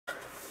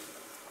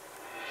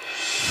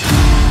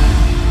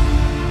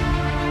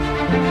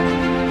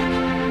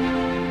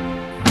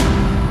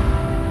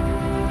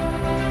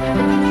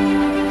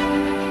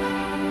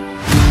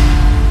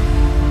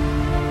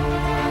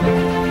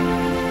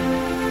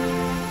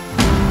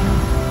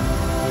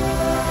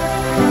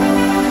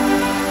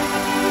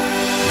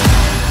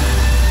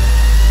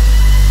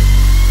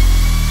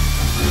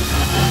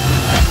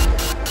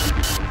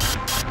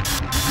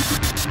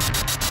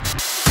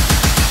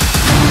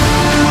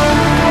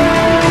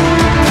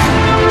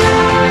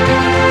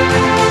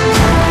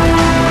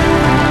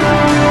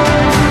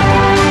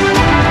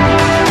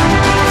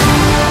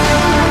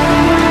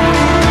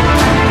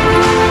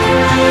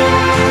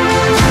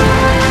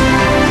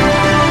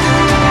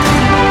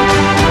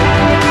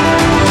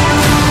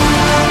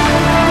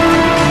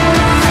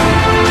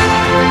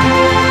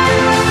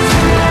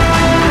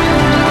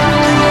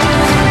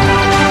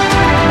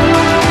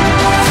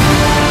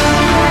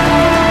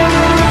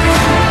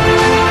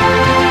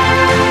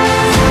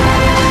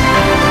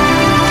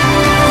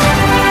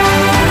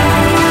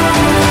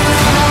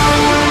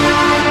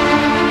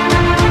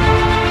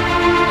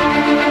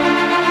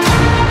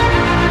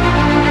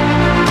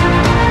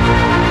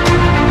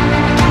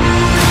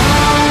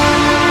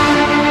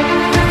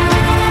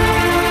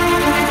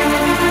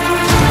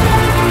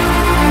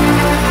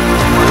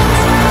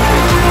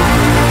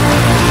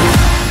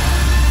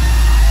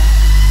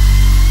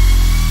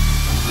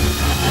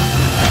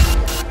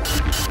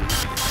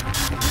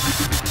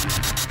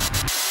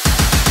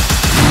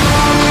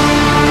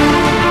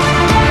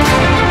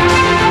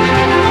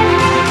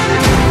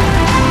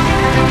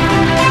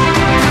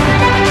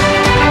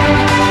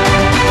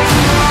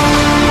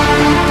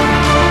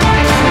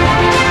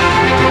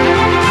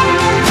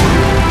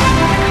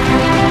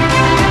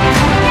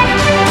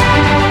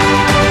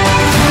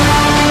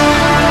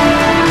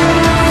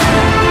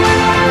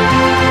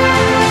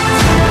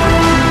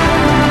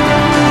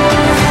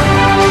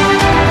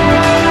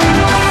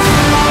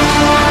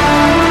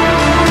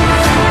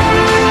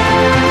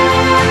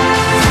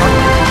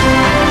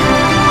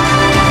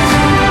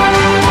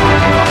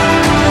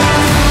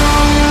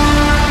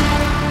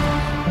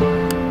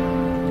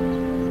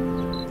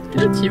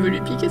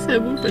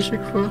à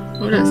chaque fois.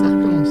 Voilà, ça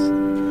recommence.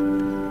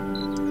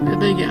 La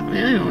bagarre.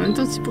 Mais ouais, en même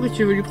temps, c'est pourquoi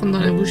tu veux lui prendre dans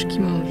la bouche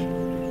qu'il mange.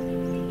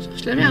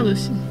 Cherche la merde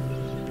aussi.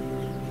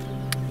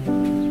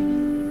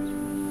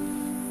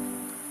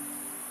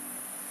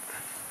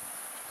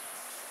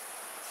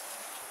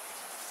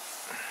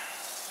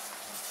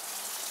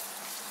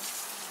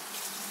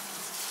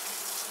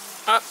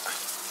 Ah!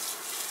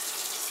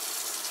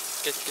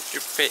 Qu'est-ce que tu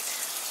fais?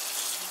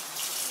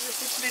 Je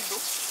fais couler de l'eau.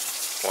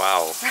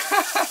 Waouh!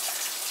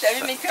 T'as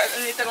vu mes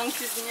talons de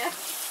cuisinière?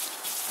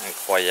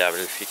 Incroyable,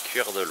 elle fait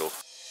cuire de l'eau.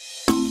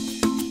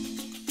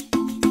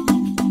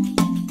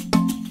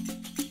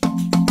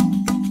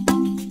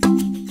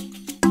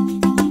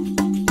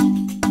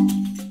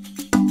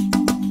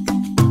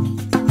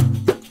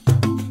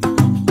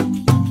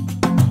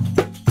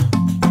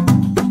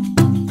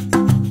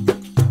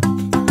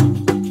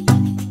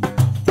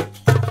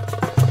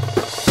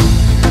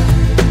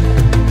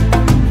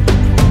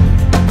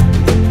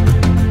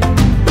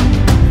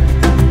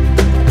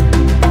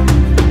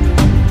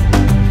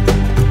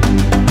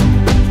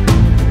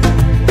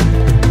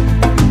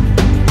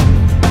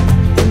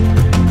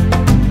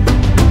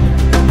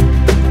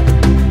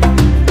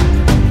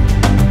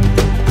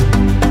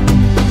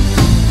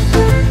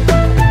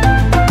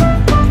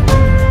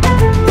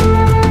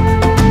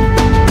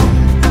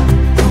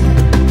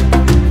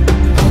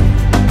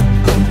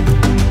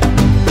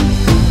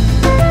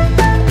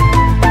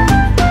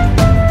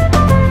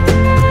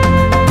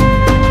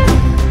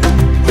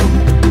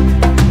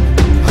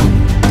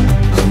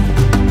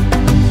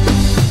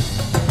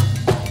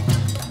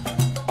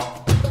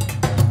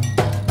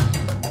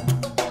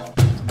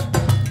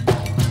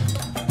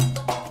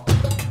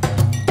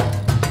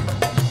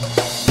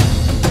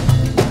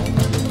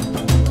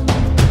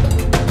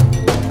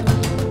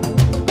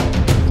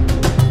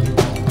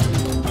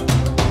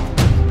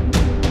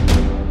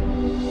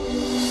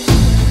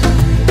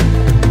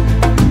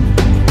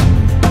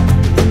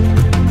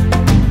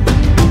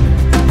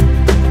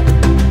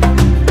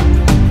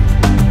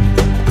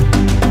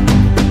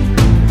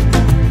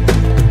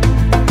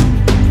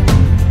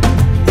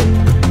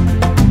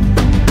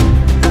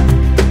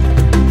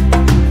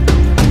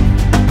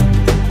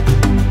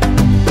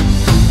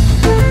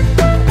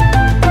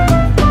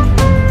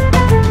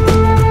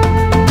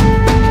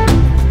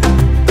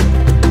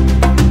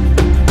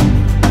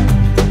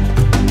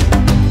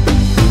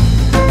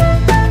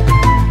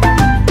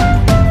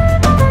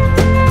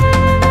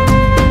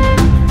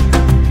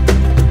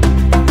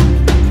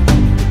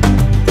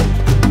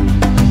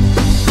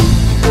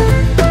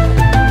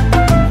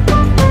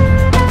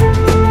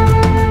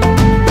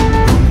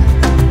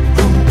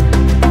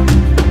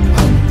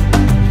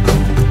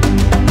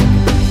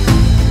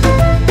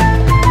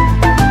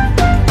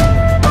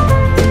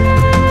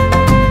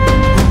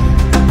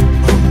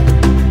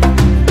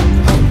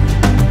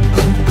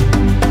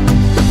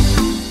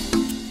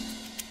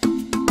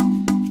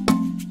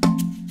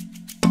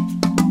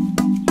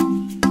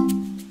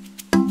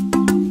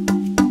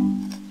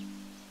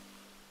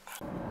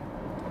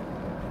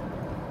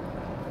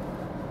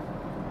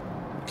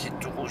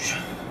 Tout rouge.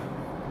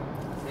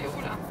 C'est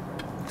où là?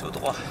 Tout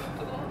droit.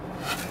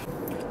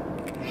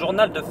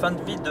 Journal de fin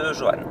de vie de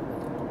Joanne.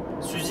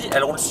 Suzy,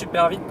 elle roule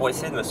super vite pour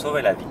essayer de me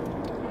sauver la vie.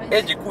 Ouais.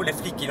 Et du coup, les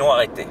flics, ils l'ont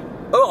arrêtée.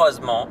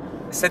 Heureusement,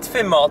 cette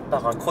fait morte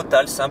par un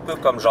crotal, c'est un peu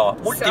comme genre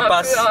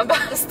multipass. C'est un peu un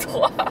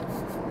basse-droit.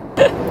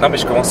 Non, mais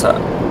je commence à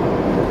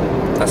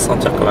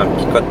sentir comme un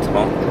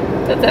picotement.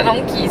 T'as ta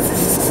langue qui...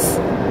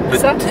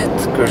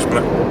 Peut-être que je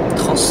me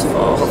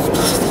transforme.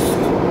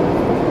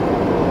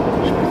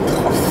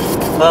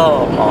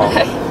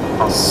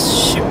 En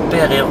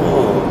super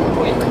héros.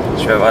 Oui.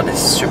 Je vais avoir des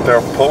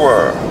super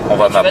powers. On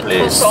va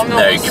m'appeler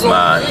Snake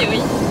Man. Oui.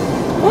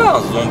 Ouais, un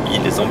zombie.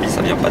 Les zombies,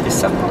 ça vient pas des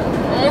serpents.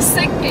 On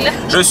sait que là...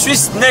 Je suis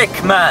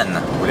Snake Man.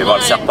 Vous voulez voir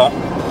le serpent?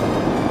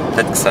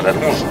 Peut-être que ça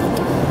l'allonge.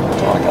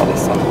 On va regarder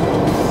ça.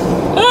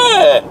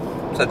 Hey,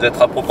 ça devait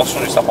être à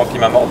proportion du serpent qui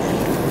m'a mordu.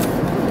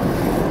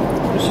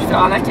 Je me suis fait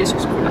arnaquer sur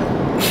ce coup-là.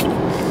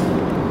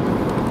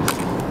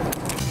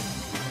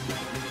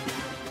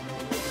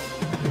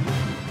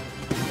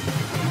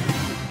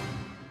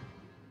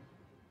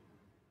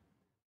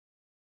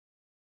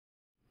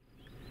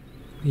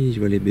 Oui,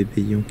 je vois les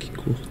bébés lions qui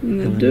courent. Il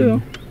y en a deux,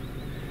 hein.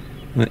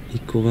 Ouais, ils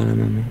courent vers la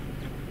maman.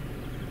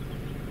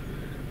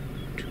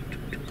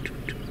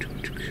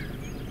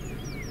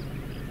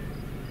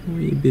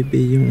 Oui, bébé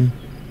lion.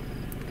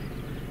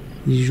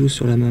 Ils jouent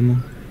sur la maman,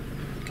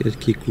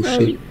 qui est couchée. Ah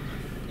oui.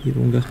 Ils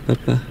vont vers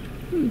papa.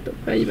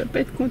 Papa, il va pas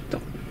être content.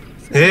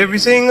 Every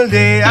single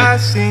day I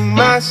sing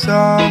my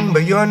song,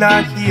 but you're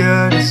not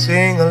here to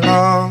sing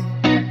along.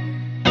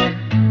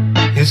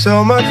 You're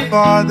so much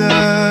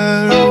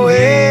farther away.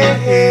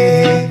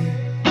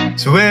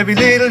 So every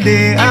little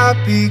day I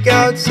peek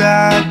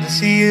outside to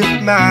see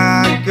if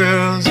my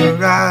girls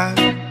arrive.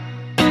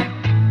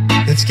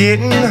 It's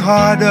getting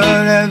harder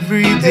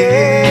every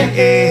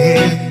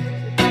day.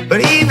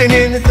 But even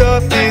in the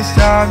toughest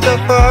times I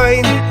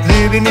find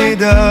living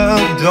it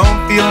up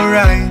don't feel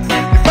right.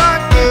 If I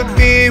could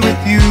be with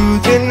you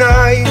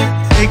tonight,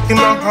 take taking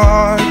my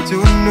heart to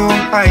new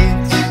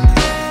heights.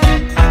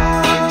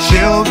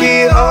 She'll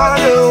be on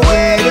her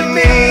way to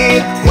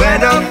me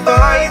when I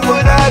find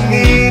what I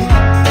need.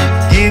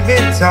 Give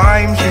it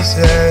time, she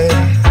said,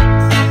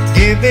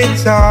 give it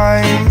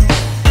time.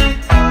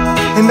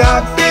 And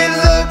I've been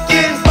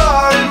looking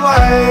far and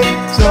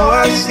wide, so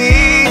I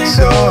seek,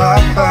 so I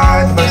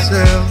find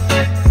myself,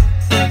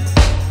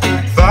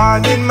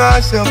 finding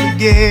myself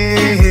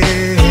again.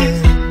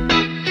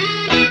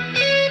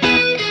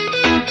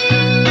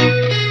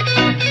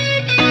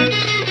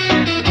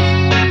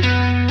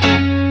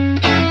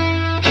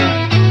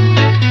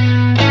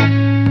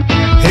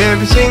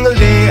 Every single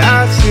day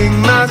I sing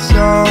my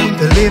song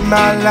to live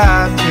my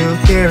life, to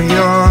carry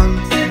on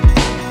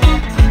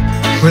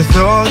with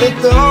all the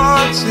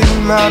thoughts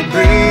in my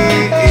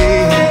brain.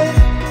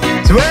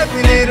 So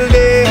every little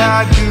day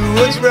I do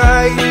what's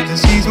right, to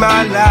seize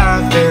my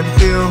life and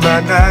fill my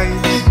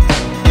nights.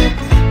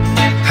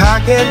 I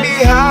can't be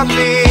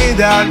happy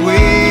that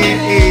way,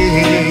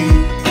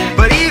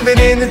 but even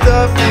in the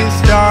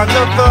toughest times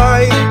I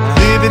find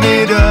living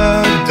it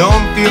up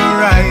don't feel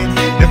right.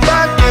 If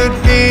I could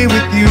be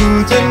with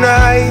you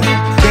tonight,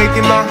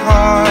 taking my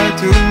heart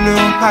to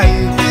new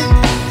heights.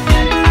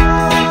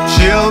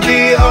 She'll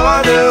be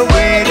on her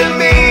way to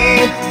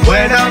me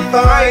when I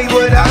find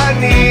what I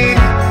need.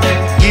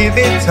 Give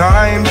it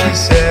time, she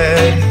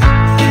said,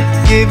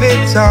 give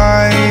it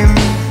time.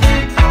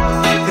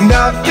 And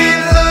I've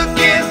been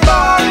looking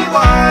far and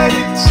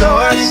wide, so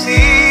I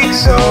seek,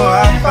 so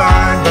I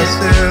find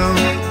myself,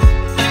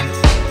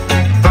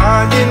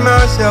 finding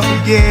myself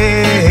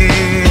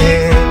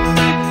again.